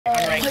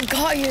I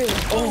got you.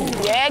 Oh,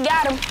 yeah, I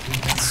got him.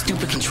 That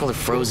stupid controller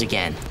froze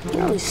again.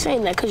 You're only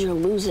saying that because you're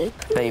losing.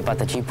 Bet you bought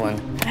the cheap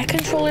one. My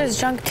controller is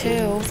junk too.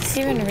 Is this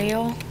even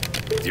real?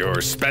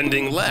 You're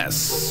spending less,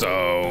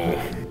 so...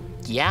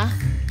 Yeah?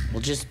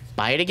 We'll just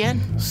buy it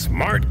again?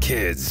 Smart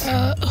kids.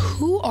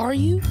 Who are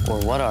you? Or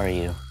what are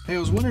you? Hey, I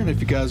was wondering if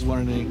you guys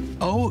wanted any...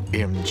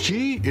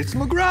 OMG, it's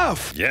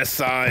McGruff! Yes,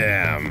 I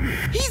am.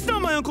 He's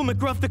not my Uncle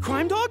McGruff, the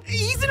crime dog.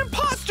 He's an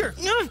imposter.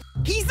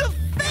 He's a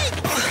fake.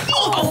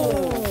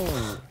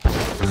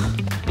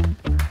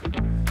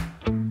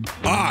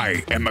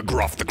 I am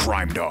McGruff the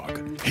crime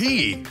dog.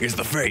 He is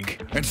the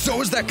fake. And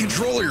so is that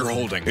controller you're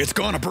holding. It's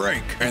gonna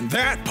break. And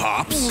that,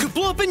 Pops... Could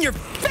blow up in your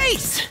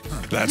face.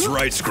 That's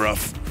right,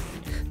 Scruff.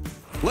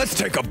 Let's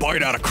take a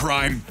bite out of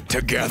crime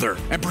together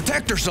and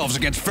protect ourselves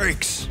against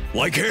fakes.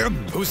 Like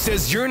him. Who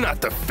says you're not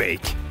the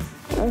fake?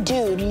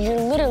 Dude, you're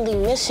literally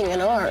missing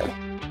an arm.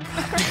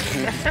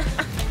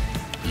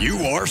 You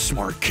are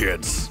smart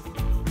kids.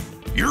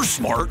 You're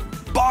smart.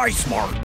 Buy smart.